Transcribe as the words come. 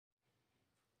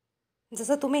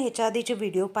जसं तुम्ही ह्याच्या आधीचे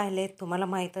व्हिडिओ पाहिलेत तुम्हाला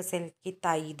माहीत असेल की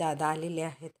ताई दादा आलेले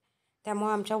आहेत.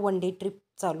 त्यामुळे आमच्या वन डे ट्रिप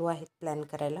चालू आहेत प्लॅन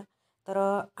करायला. तर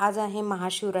आज आहे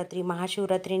महाशिवरात्री.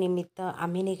 महाशिवरात्रीनिमित्त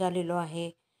आम्ही निघालेलो आहे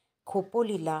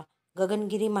खोपोलीला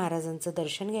गगनगिरी महाराजांचं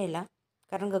दर्शन घ्यायला.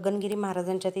 कारण गगनगिरी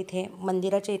महाराजांच्या तिथे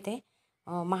मंदिराच्या इथे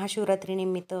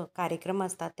महाशिवरात्रीनिमित्त कार्यक्रम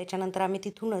असतात. त्याच्यानंतर आम्ही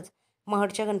तिथूनच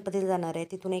महडच्या गणपतीला जाणार आहे.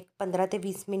 तिथून एक 15 ते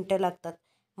 20 मिनटं लागतात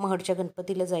महडच्या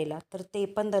गणपतीला जायला. तर ते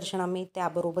पण दर्शन आम्ही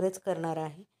त्याबरोबरच करणार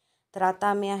आहे. तर आता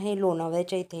आम्ही आहे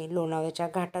लोणावळ्याच्या इथे. लोणावळ्याच्या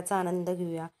घाटाचा आनंद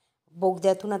घेऊया.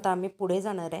 बोगद्यातून आता आम्ही पुढे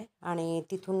जाणार आहे आणि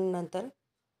तिथून नंतर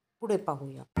पुढे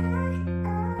पाहूया.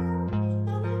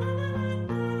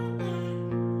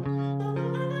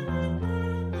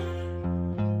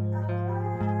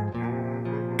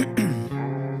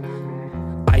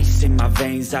 Ice in my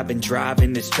veins, I've been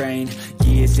driving this train.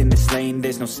 Years in this lane,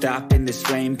 there's no stopping this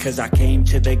flame. Cause I came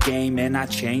to the game and I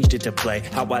changed it to play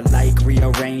how I like,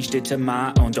 rearranged it to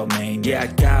my own domain. Yeah, I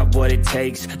got what it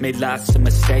takes, made lots of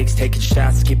mistakes, taking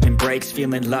shots, skipping breaks,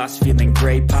 feeling lost, feeling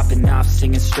great, popping off,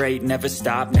 singing straight, never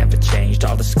stopped, never changed.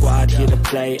 All the squad here to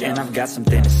play and I've got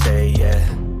something to say, yeah.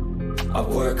 I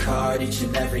work hard each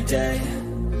and every day,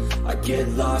 I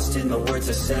get lost in the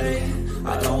words I say.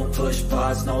 I don't push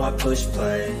pause, no I push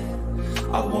play.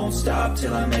 I won't stop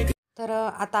till I make. तर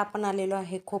आता आपण आलेलो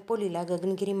आहे खोपोलीला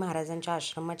गगनगिरी महाराजांच्या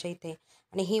आश्रमाच्या इथे.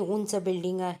 आणि ही उंच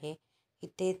building आहे.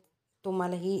 इथे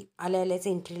तुम्हाला ही आल्याच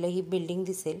एंट्रीला ही बिल्डिंग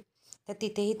दिसेल. तर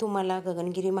तिथेही तुम्हाला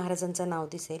गगनगिरी महाराजांचं नाव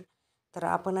दिसेल. तर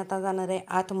आपण आता जाणार आहे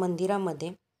आत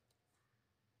मंदिरामध्ये.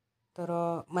 तर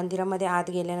मंदिरामध्ये आत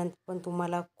गेल्यानंतर पण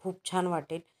तुम्हाला खूप छान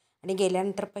वाटेल. आणि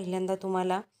गेल्यानंतर पहिल्यांदा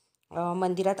तुम्हाला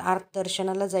मंदिरात आत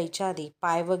दर्शनाला जायच्या आधी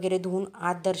पाय वगैरे धुवून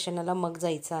आत दर्शनाला मग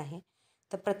जायचं आहे.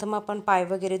 तर प्रथम आपण पाय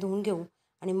वगैरे धुवून घेऊ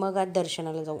आणि मग आत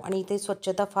दर्शनाला जाऊ. आणि इथे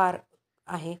स्वच्छता फार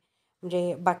आहे,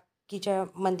 म्हणजे बाकीच्या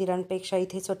मंदिरांपेक्षा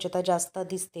इथे स्वच्छता जास्त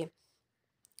दिसते.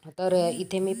 तर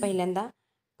इथे मी पहिल्यांदा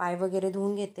पाय वगैरे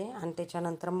धुवून घेते आणि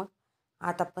त्याच्यानंतर मग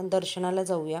आत आपण दर्शनाला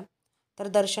जाऊया. तर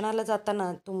दर्शनाला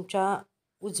जाताना तुमच्या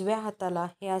उजव्या हाताला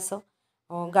हे असं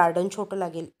गार्डन छोटं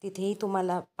लागेल. तिथेही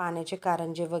तुम्हाला पाण्याचे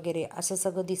कारंजे वगैरे असं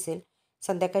सगळं दिसेल.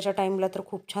 संध्याकाळच्या टाईमला तर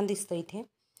खूप छान दिसतं इथे.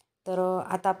 तर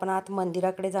आता आपण आत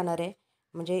मंदिराकडे जाणार आहे,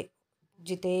 म्हणजे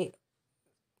जिथे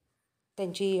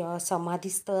त्यांची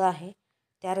समाधीस्थळ आहे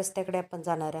त्या रस्त्याकडे आपण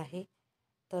जाणार आहे.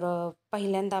 तर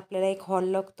पहिल्यांदा आपल्याला एक हॉल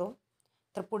लागतो.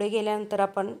 तर पुढे गेल्यानंतर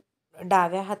आपण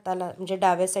डाव्या हाताला म्हणजे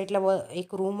डाव्या साईडला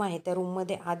एक रूम आहे, त्या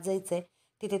रूममध्ये आत जायचं आहे.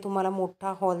 तिथे तुम्हाला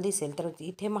मोठा हॉल दिसेल. तर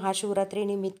इथे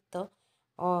महाशिवरात्रीनिमित्त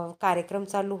कार्यक्रम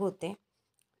चालू होते,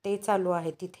 ते चालू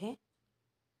आहे तिथे.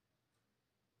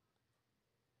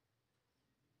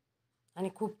 आणि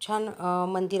खूप छान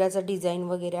मंदिराचं डिझाईन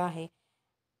वगैरे आहे.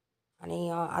 आणि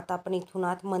आता आपण इथून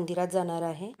आत मंदिरात जाणार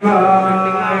आहे.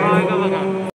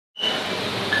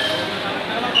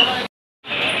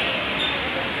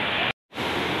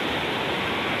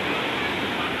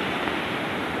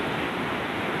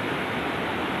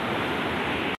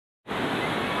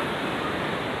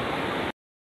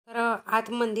 तर आत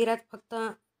मंदिरात फक्त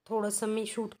थोडंसं मी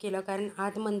शूट केलं, कारण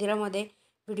आत मंदिरामध्ये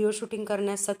व्हिडिओ शूटिंग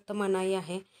करण्यास सक्त मनाई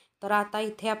आहे. तर आता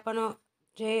इथे आपण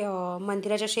जे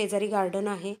मंदिराच्या शेजारी गार्डन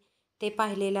आहे ते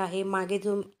पाहिलेलं आहे. मागे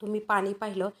जो तुम्ही पाणी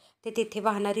पाहिलं ते तिथे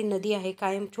वाहणारी नदी आहे.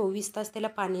 कायम 24 तास त्याला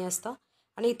पाणी असतं.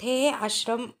 आणि इथे हे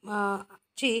आश्रम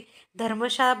ची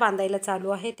धर्मशाळा बांधायला चालू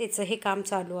आहे, त्याचं हे काम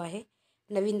चालू आहे.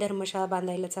 नवीन धर्मशाळा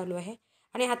बांधायला चालू आहे.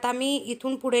 आणि आता मी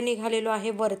इथून पुढे निघालेलो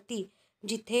आहे वरती,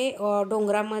 जिथे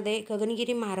डोंगरामध्ये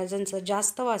गगनगिरी महाराजांचं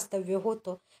जास्त वास्तव्य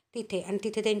होतं तिथे. आणि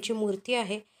तिथे त्यांची मूर्ती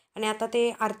आहे. आणि आता ते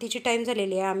आरतीची टाईम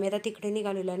झालेली आहे, आम्ही आता तिकडे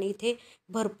निघालेलो. आणि इथे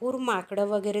भरपूर माकडं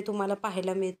वगैरे तुम्हाला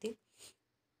पाहायला मिळतील.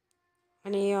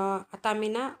 आणि आता आम्ही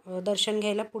ना दर्शन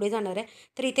घ्यायला पुढे जाणार आहे.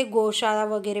 तर इथे गोशाळा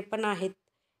वगैरे पण आहेत.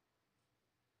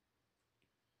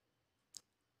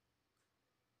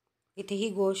 इथे ही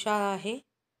गोशाळा आहे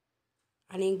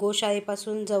आणि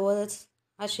गोशाळेपासून जवळच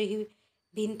अशी ही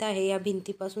भिंत आहे. या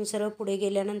भिंतीपासून सरळ पुढे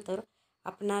गेल्यानंतर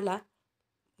आपणाला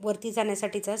वरती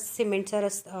जाण्यासाठीचा सिमेंटचा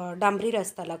डांबरी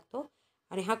रस्ता लागतो.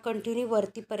 आणि हा कंटिन्यू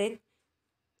वरतीपर्यंत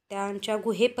त्यांच्या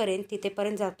गुहेपर्यंत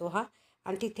तिथेपर्यंत जातो हा.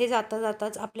 आणि तिथे जाता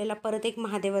जाताच आपल्याला परत एक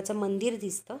महादेवाचं मंदिर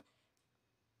दिसतं.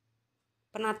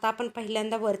 पण आता आपण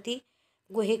पहिल्यांदा वरती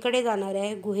गुहेकडे जाणार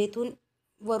आहे. गुहेतून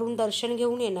वरून दर्शन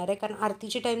घेऊन येणार आहे, कारण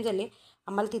आरतीची टाईम झाली.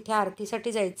 आम्हाला तिथे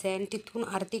आरतीसाठी जायचं आहे आणि तिथून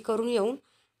आरती करून येऊन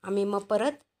आम्ही मग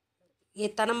परत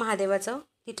येताना महादेवाचं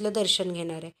तिथलं दर्शन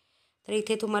घेणार आहे. तर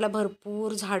इथे तुम्हाला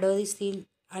भरपूर झाडं दिसतील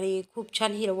आणि खूप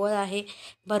छान हिरवळ आहे,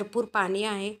 भरपूर पाणी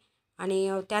आहे. आणि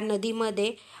त्या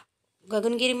नदीमध्ये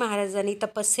गगनगिरी महाराजांनी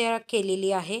तपस्या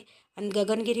केलेली आहे. आणि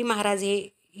गगनगिरी महाराज हे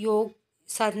योग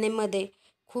साधनेमध्ये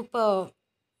खूप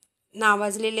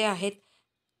नावाजलेले आहेत.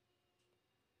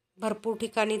 भरपूर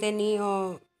ठिकाणी त्यांनी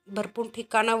भरपूर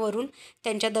ठिकाणावरून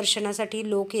त्यांच्या दर्शनासाठी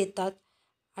लोक येतात.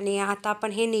 आणि आता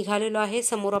आपण हे निघालेलो आहे.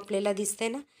 समोर आपल्याला दिसतंय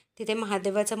ना, तिथे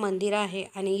महादेवाचं मंदिर आहे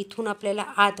आणि इथून आपल्याला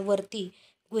आतवरती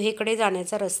गुहेकडे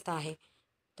जाण्याचा रस्ता आहे.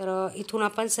 तर इथून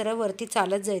आपण सरळ वरती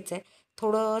चालत जायचं आहे.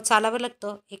 थोडं चालावं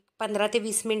लागतं, एक 15 ते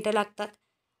 20 मिनटं लागतात.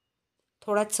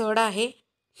 थोडा चढ आहे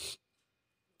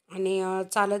आणि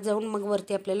चालत जाऊन मग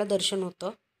वरती आपल्याला दर्शन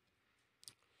होतं.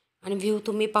 आणि व्ह्यू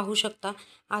तुम्ही पाहू शकता.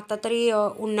 आता तरी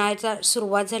उन्हाळ्याचा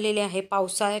सुरुवात झालेली आहे.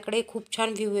 पावसाळ्याकडे खूप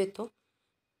छान व्ह्यू येतो.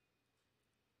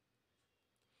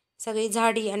 सगळी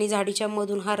झाडी आणि झाडीच्या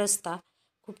मधून हा रस्ता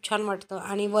खूप छान वाटतं.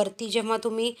 आणि वरती जेव्हा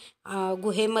तुम्ही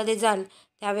गुहेमध्ये जाल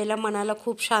त्यावेळेला मनाला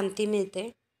खूप शांती मिळते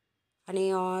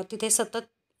आणि तिथे सतत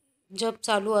जप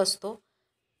चालू असतो.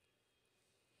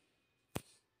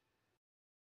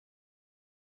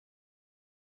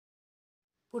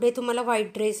 पुढे तुम्हाला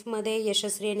व्हाईट ड्रेसमध्ये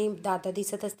यशस्वी आणि दादा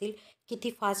दिसत असतील.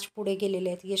 किती फास्ट पुढे गेलेले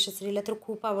आहेत. यशस्वीला तर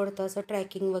खूप आवडतं असं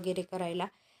ट्रॅकिंग वगैरे करायला.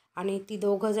 आणि ती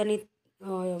दोघंजणी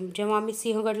जेव्हा आम्ही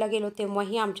सिंहगडला गेलो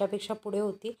तेव्हाही आमच्यापेक्षा पुढे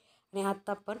होती. आणि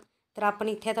आत्ता पण तर आपण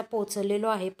इथे आता पोचलेलो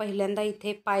आहे. पहिल्यांदा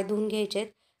इथे पाय धुवून घ्यायचे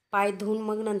आहेत. पाय धुवून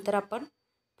मग नंतर आपण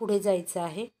पुढे जायचं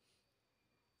आहे.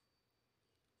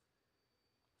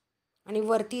 आणि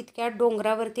वरती इतक्या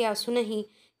डोंगरावरती असूनही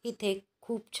इथे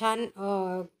खूप छान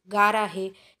गार आहे,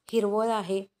 हिरवळ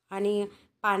आहे आणि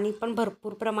पाणी पण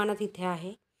भरपूर प्रमाणात इथे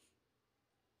आहे.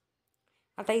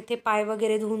 आता इथे पाय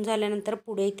वगैरे धुवून झाल्यानंतर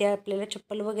पुढे इथे आपल्याला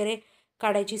चप्पल वगैरे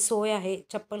काढायची सोय आहे.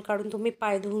 चप्पल काढून तुम्ही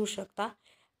पाय धुवू शकता.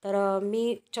 तर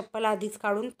मी चप्पल आधीच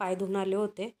काढून पाय धुवून आले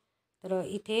होते. तर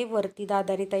इथे वरती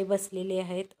दादानी ताई बसलेले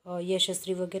आहेत,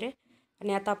 यशस्वी वगैरे.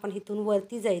 आणि आता आपण इथून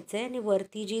वरती जायचं आहे. आणि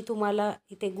वरती जी तुम्हाला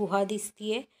इथे गुहा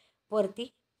दिसती आहे वरती,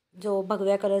 जो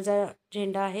भगव्या कलरचा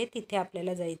झेंडा आहे, तिथे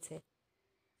आपल्याला जायचं आहे.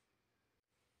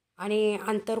 आणि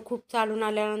अंतर खूप चालून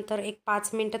आल्यानंतर एक 5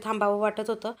 मिनटं थांबावं वाटत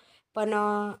होतं. पण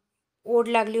ओढ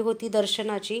लागली होती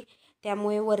दर्शनाची,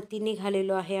 त्यामुळे वरती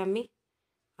निघालेलो आहे आम्ही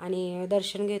आणि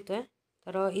दर्शन घेतो आहे.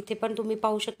 तर इथे पण तुम्ही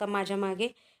पाहू शकता माझ्या मागे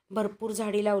भरपूर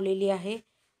झाडी लावलेली आहे.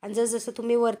 आणि जसजसं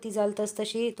तुम्ही वरती जाल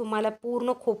तसतशी तुम्हाला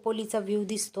पूर्ण खोपोलीचा व्ह्यू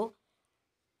दिसतो.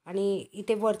 आणि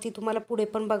इथे वरती तुम्हाला पुढे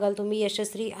पण बघाल तुम्ही,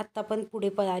 यशस्वी आत्ता पण पुढे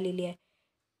पळालेली आहे.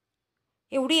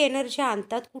 एवढी एनर्जी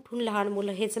आणतात कुठून लहान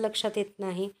मुलं हेच लक्षात येत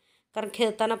नाही. कारण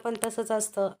खेळताना पण तसंच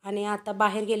असतं आणि आता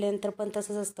बाहेर गेल्यानंतर पण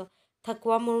तसंच असतं.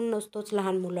 थकवा म्हणून नसतोच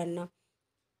लहान मुलांना.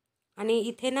 आणि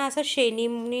इथे ना असं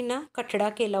शेणीनी ना कठडा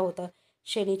केला होता.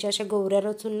 शेणीच्या अशा गोवऱ्या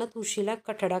रचून ना तुळशीला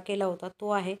कठडा केला होता, तो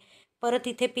आहे. परत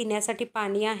इथे पिण्यासाठी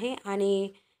पाणी आहे आणि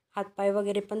हातपाय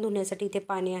वगैरे पण धुण्यासाठी इथे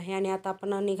पाणी आहे. आणि आता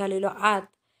आपण निघालेलो आत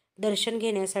दर्शन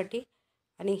घेण्यासाठी.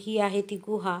 आणि ही आहे ती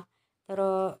गुहा. तर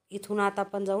इथून आता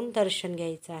आपण जाऊन दर्शन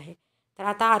घ्यायचं आहे. तर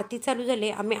आता आरती चालू झाली.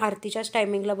 आम्ही आरतीच्याच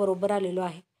टायमिंगला बरोबर आलेलो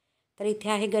आहे. तर इथे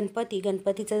आहे गणपती.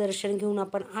 गणपतीचं दर्शन घेऊन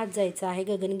आपण आत जायचं आहे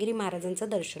गगनगिरी महाराजांचं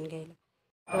दर्शन घ्यायला.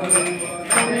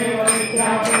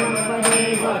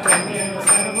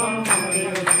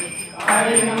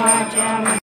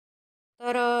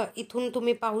 तर इथून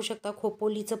तुम्ही पाहू शकता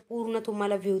खोपोलीचं पूर्ण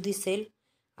तुम्हाला व्ह्यू दिसेल.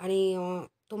 आणि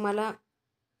तुम्हाला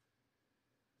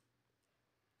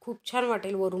खूप छान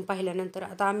वाटेल वरून पाहिल्यानंतर.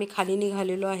 आता आम्ही खाली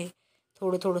निघालेलो आहे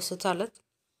थोडंसं चालत.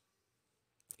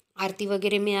 आरती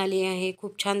वगैरे मिळाली आहे,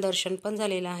 खूप छान दर्शन पण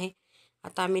झालेलं आहे.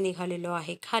 आता आम्ही निघालेलो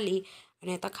आहे खाली.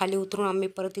 आणि आता खाली उतरून आम्ही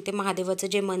परत तिथे महादेवाचं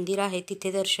जे मंदिर आहे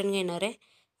तिथे दर्शन घेणार आहे.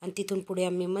 आणि तिथून पुढे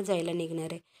आम्ही मग जायला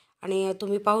निघणार आहे. आणि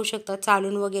तुम्ही पाहू शकता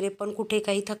चालून वगैरे पण कुठे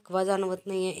काही थकवा जाणवत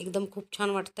नाही आहे. एकदम खूप छान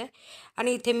वाटतं आहे.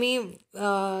 आणि इथे मी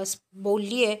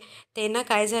बोलली आहे ते ना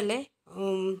काय झालं आहे,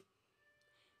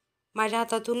 माझ्या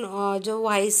हातातून जो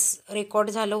व्हॉईस रेकॉर्ड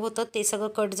झालं होतं ते सगळं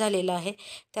कट झालेलं आहे.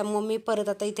 त्यामुळं मी परत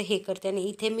आता इथे हे करते. आणि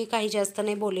इथे मी काही जास्त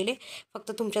नाही बोललेले,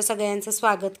 फक्त तुमच्या सगळ्यांचं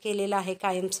स्वागत केलेलं आहे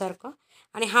कायमसारखं.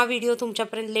 आणि हा व्हिडिओ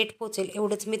तुमच्यापर्यंत लेट पोचेल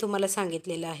एवढंच मी तुम्हाला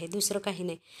सांगितलेलं आहे, दुसरं काही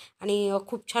नाही. आणि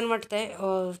खूप छान वाटतं आहे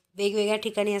वेगवेगळ्या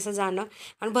ठिकाणी असं जाणं.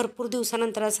 आणि भरपूर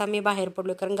दिवसानंतर असं आम्ही बाहेर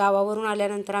पडलो, कारण गावावरून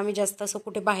आल्यानंतर आम्ही जास्त असं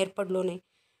कुठे बाहेर पडलो नाही.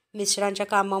 मिस्टरांच्या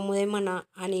कामामुळे म्हणा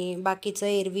आणि बाकीचं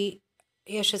एरवी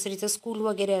यशस्वीचं स्कूल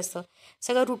वगैरे असतं,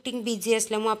 सगळं रुटीन बिझी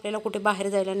असल्यामुळे आपल्याला कुठे बाहेर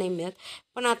जायला नाही मिळत.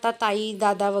 पण आता ताई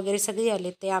दादा वगैरे सगळे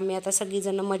आले, ते आम्ही आता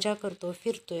सगळीजणं मजा करतो,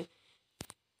 फिरतोय.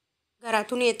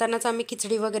 घरातून येतानाच आम्ही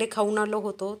खिचडी वगैरे खाऊन आलो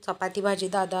होतो. चपाती भाजी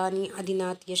दादा आणि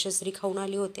आदिनाथ यशस्वी खाऊन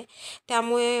आले होते.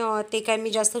 त्यामुळे ते काय मी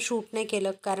जास्त शूट नाही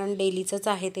केलं, कारण डेलीचंच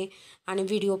आहे ते आणि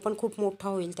व्हिडिओ पण खूप मोठा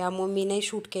होईल, त्यामुळे मी नाही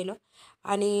शूट केलं.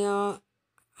 आणि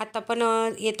आता पण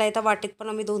येता येता वाटेत पण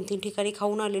आम्ही 2-3 ठिकाणी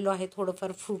खाऊन आलेलो आहे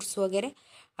थोडंफार फ्रूट्स वगैरे.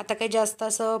 आता काही जास्त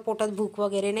असं पोटात भूक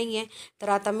वगैरे नाही आहे. तर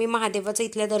आता मी महादेवाचं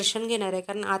इथलं दर्शन घेणार आहे,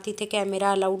 कारण आत इथे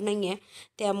कॅमेरा अलाउड नाही आहे.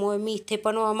 त्यामुळे मी इथे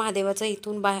पण महादेवाचं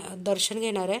इथून दर्शन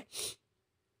घेणार आहे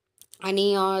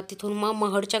आणि तिथून मग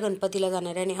महडच्या गणपतीला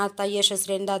जाणार आहे. आणि आता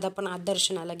यशस्वी आणि दादा पण आत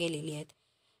दर्शनाला गेलेली आहेत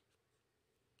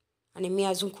आणि मी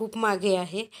अजून खूप मागे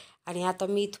आहे. आणि आता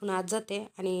मी इथून आत जाते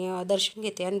आणि दर्शन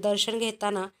घेते. आणि दर्शन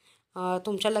घेताना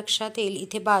तुमच्या लक्षात येईल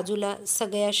इथे बाजूला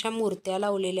सगळ्या अशा मूर्त्या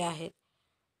लावलेल्या आहेत.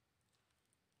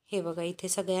 हे बघा, इथे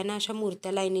सगळ्यांना अशा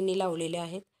मूर्त्या लाईनीने लावलेल्या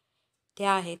आहेत.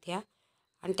 त्या आहेत ह्या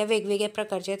आणि त्या वेगवेगळ्या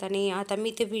प्रकारच्या आहेत. आणि आता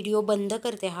मी ते व्हिडिओ बंद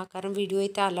करते कारण व्हिडिओ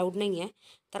इथे अलाउड नाही आहे.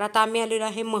 तर आता आम्ही आलेलो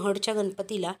आहे महडच्या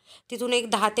गणपतीला. तिथून एक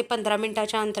 10 ते 15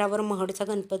 मिनटाच्या अंतरावर महडचा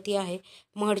गणपती आहे.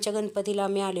 महडच्या गणपतीला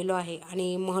आम्ही आलेलो आहे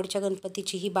आणि महडच्या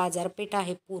गणपतीची ही बाजारपेठ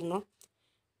आहे पूर्ण.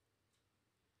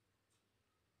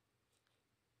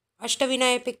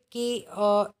 अष्टविनायकापैकी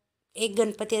एक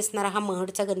गणपती असणारा हा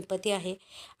महडचा गणपती आहे.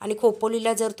 आणि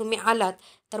खोपोलीला जर तुम्ही आलात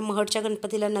तर महडच्या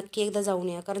गणपतीला नक्की एकदा जाऊन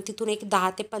या, कारण तिथून एक 10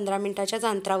 ते 15 मिनटाच्याच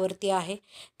अंतरावरती आहे.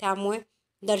 त्यामुळे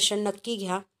दर्शन नक्की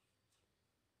घ्या.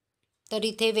 तर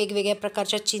इथे वेगवेगळ्या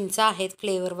प्रकारच्या चिंचा आहेत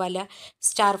फ्लेवरवाल्या,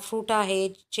 स्टार फ्रूट आहे,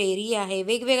 चेरी आहे,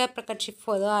 वेगवेगळ्या प्रकारची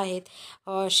फळं आहेत,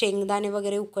 शेंगदाणे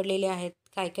वगैरे उकडलेले आहेत.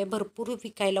 काय काय भरपूर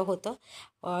विकायला होतं.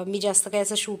 मी जास्त काय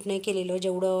असं शूट नाही केलेलं,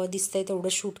 जेवढं दिसतंय तेवढं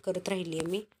शूट करत राहिली आहे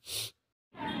मी.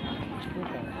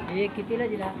 हे कितीला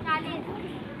दिला?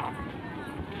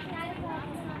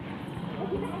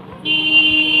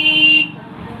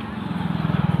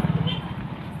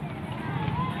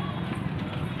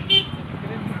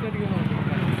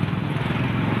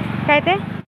 काय ते?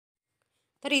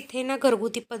 तर इथे ना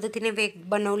घरगुती पद्धतीने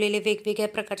बनवलेले वेगवेगळ्या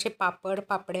प्रकारचे पापड,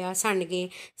 पापड्या,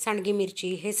 सांडगे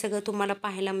मिरची हे सगळं तुम्हाला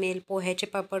पाहायला मिळेल. पोह्याचे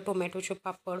पापड, टोमॅटोचे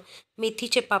पापड,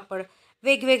 मेथीचे पापड,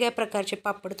 वेगवेगळ्या प्रकारचे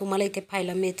पापड तुम्हाला इथे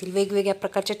पाहायला मिळतील. वेगवेगळ्या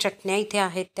प्रकारच्या चटण्या इथे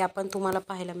आहेत, त्या पण तुम्हाला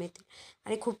पाहायला मिळतील.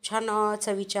 आणि खूप छान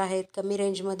चवीच्या आहेत, कमी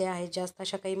रेंजमध्ये आहेत, जास्त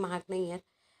अशा काही महाग नाही आहेत.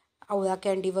 आवळा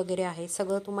कँडी वगैरे आहे,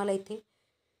 सगळं तुम्हाला इथे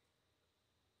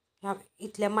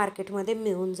इथल्या मार्केटमध्ये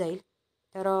मिळून जाईल.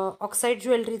 तर ऑक्साईड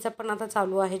ज्वेलरीचा पण आता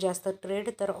चालू आहे जास्त ट्रेड,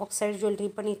 तर ऑक्साईड ज्वेलरी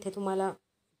पण इथे तुम्हाला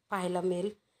पाहायला मिळेल.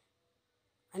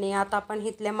 आणि आता आपण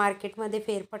इथल्या मार्केटमध्ये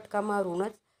फेरफटका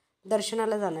मारूनच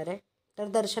दर्शनाला जाणार आहे. तर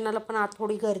दर्शनाला पण आत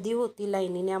थोडी गर्दी होती,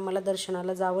 लाईनीने आम्हाला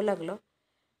दर्शनाला जावं लागलं.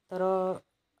 तर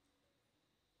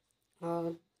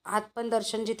आत पण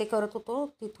दर्शन जिथे करत होतो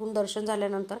तिथून दर्शन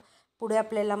झाल्यानंतर पुढे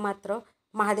आपल्याला मात्र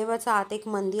महादेवाचं आत एक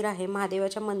मंदिर आहे,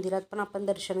 महादेवाच्या मंदिरात पण आपण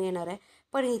दर्शन घेणार आहे.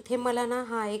 पण इथे मला ना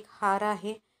हा एक हार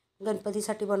आहे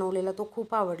गणपतीसाठी बनवलेला, तो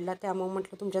खूप आवडला. त्यामुळे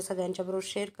म्हटलं तुमच्या सगळ्यांच्याबरोबर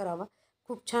शेअर करावा.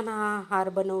 खूप छान हा हार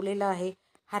बनवलेला आहे.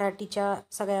 हराटीच्या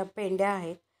सगळ्या पेंड्या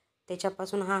आहेत,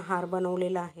 त्याच्यापासून हा हार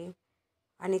बनवलेला आहे.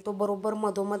 आणि तो बरोबर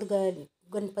मधोमध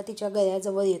गणपतीच्या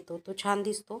गळ्याजवळ येतो, तो छान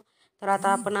दिसतो. तर आता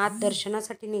आपण आत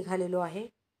दर्शनासाठी निघालेलो आहे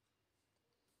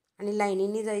आणि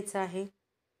लाईनीने जायचं आहे.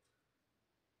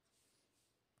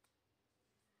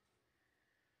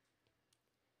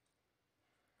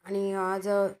 आणि आज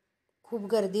खूप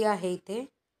गर्दी आहे इथे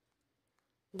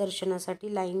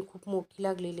दर्शनासाठी, लाईन खूप मोठी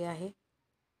लागलेली आहे.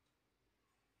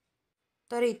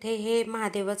 तर इथे हे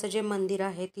महादेवाचं जे मंदिर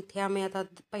आहे तिथे आम्ही आता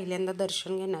पहिल्यांदा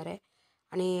दर्शन घेणार आहे.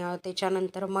 आणि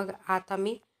त्याच्यानंतर मग आता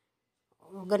आम्ही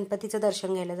गणपतीचं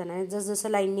दर्शन घ्यायला जाणार आहे. जसं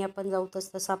लाईनने आपण जाऊ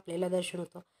तसं आपल्याला दर्शन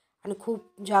होतं. आणि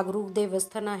खूप जागरूक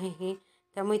देवस्थान आहे हे,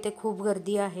 त्यामुळे इथे खूप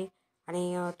गर्दी आहे.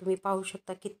 आणि तुम्ही पाहू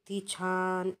शकता किती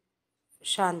छान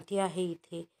शांती आहे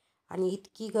इथे. आणि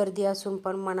इतकी गर्दी असून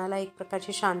पण मनाला एक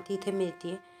प्रकारची शांती इथे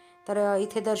मिळते. तर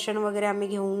इथे दर्शन वगैरे आम्ही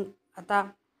घेऊन आता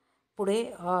पुढे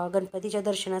गणपतीच्या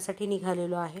दर्शनासाठी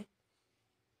निघालेलो आहे.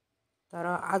 तर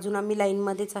अजून आम्ही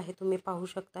लाईनमध्येच आहे, तुम्ही पाहू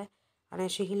शकताय. आणि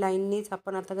अशी ही लाईननीच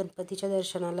आपण आता गणपतीच्या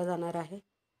दर्शनाला जाणार आहे.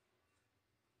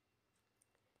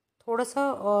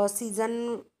 थोडंसं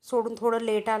सीझन सोडून थोडं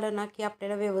लेट आलं ना की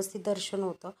आपल्याला व्यवस्थित दर्शन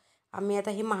होतं. आम्ही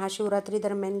आता ही महाशिवरात्री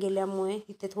दरम्यान गेल्यामुळे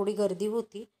इथे थोडी गर्दी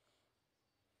होती.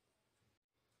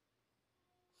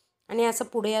 आणि असं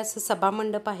पुढे असं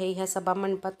सभामंडप आहे, ह्या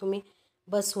सभामंडपात तुम्ही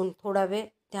बसून थोडा वेळ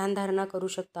ध्यानधारणा करू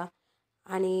शकता.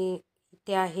 आणि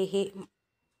इथे आहे हे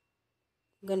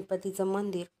गणपतीचं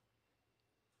मंदिर.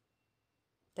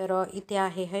 तर इथे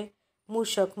आहे हे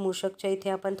मूषकच्या इथे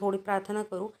आपण थोडी प्रार्थना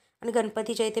करू. आणि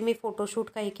गणपतीच्या इथे मी फोटोशूट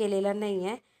काही केलेला नाही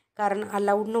आहे, कारण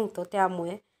अलाउड नव्हतं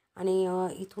त्यामुळे. आणि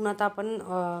इथून आता आपण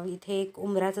इथे एक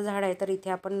उंबराचं झाड आहे, तर इथे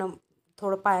आपण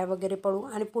थोडं पाया वगैरे पडू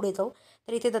आणि पुढे जाऊ.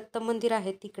 तर इथे दत्त मंदिर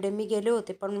आहे, तिकडे मी गेले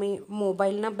होते, पण मी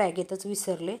मोबाईल ना बॅगेतच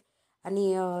विसरले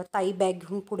आणि ताई बॅग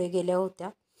घेऊन पुढे गेल्या होत्या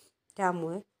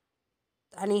त्यामुळे.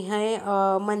 आणि हे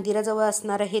मंदिराजवळ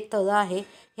असणारं हे तळं आहे,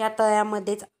 ह्या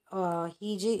तळ्यामध्येच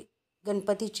ही जी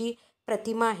गणपतीची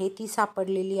प्रतिमा आहे ती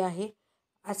सापडलेली आहे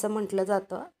असं म्हटलं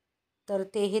जातं. तर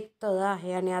ते हे तळं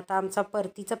आहे आणि आता आमचा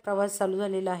परतीचा प्रवास चालू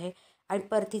झालेला आहे. आणि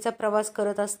परतीचा प्रवास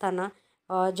करत असताना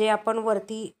जे आपण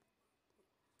वरती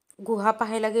गुहा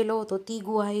पाहायला गेलो होतो ती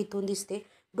गुहा इथून दिसते.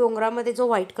 डोंगरामध्ये जो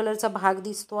व्हाईट कलरचा भाग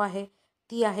दिसतो आहे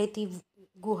ती आहे ती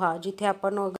गुहा जिथे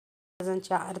आपण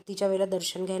महाराजांच्या आरतीच्या वेळेला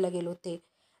दर्शन घ्यायला गेलो ते.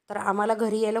 तर आम्हाला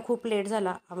घरी यायला खूप लेट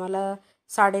झाला. आम्हाला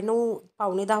 9:30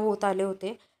 पावणे 10 होत आले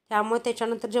होते. त्यामुळे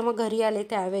त्याच्यानंतर जेव्हा घरी आले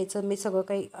त्यावेळेचं मी सगळं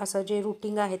काही असं जे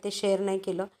रूटीन आहे ते शेअर नाही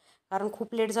केलं, कारण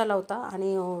खूप लेट झाला होता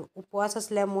आणि उपवास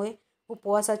असल्यामुळे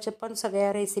उपवासाचे पण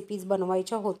सगळ्या रेसिपीज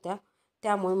बनवायच्या होत्या.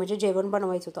 त्यामुळे म्हणजे जेवण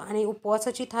बनवायचं होतं आणि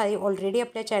उपवासाची थाळी ऑलरेडी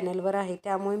आपल्या चॅनलवर आहे,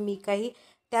 त्यामुळे मी काही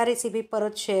त्या रेसिपी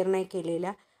परत शेअर नाही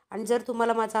केलेल्या. आणि जर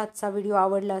तुम्हाला माझा आजचा व्हिडिओ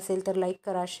आवडला असेल तर लाईक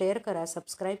करा, शेअर करा,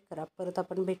 सबस्क्राईब करा. परत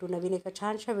आपण भेटू नवीन एका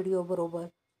छानशा व्हिडिओबरोबर.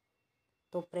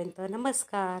 तोपर्यंत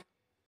नमस्कार.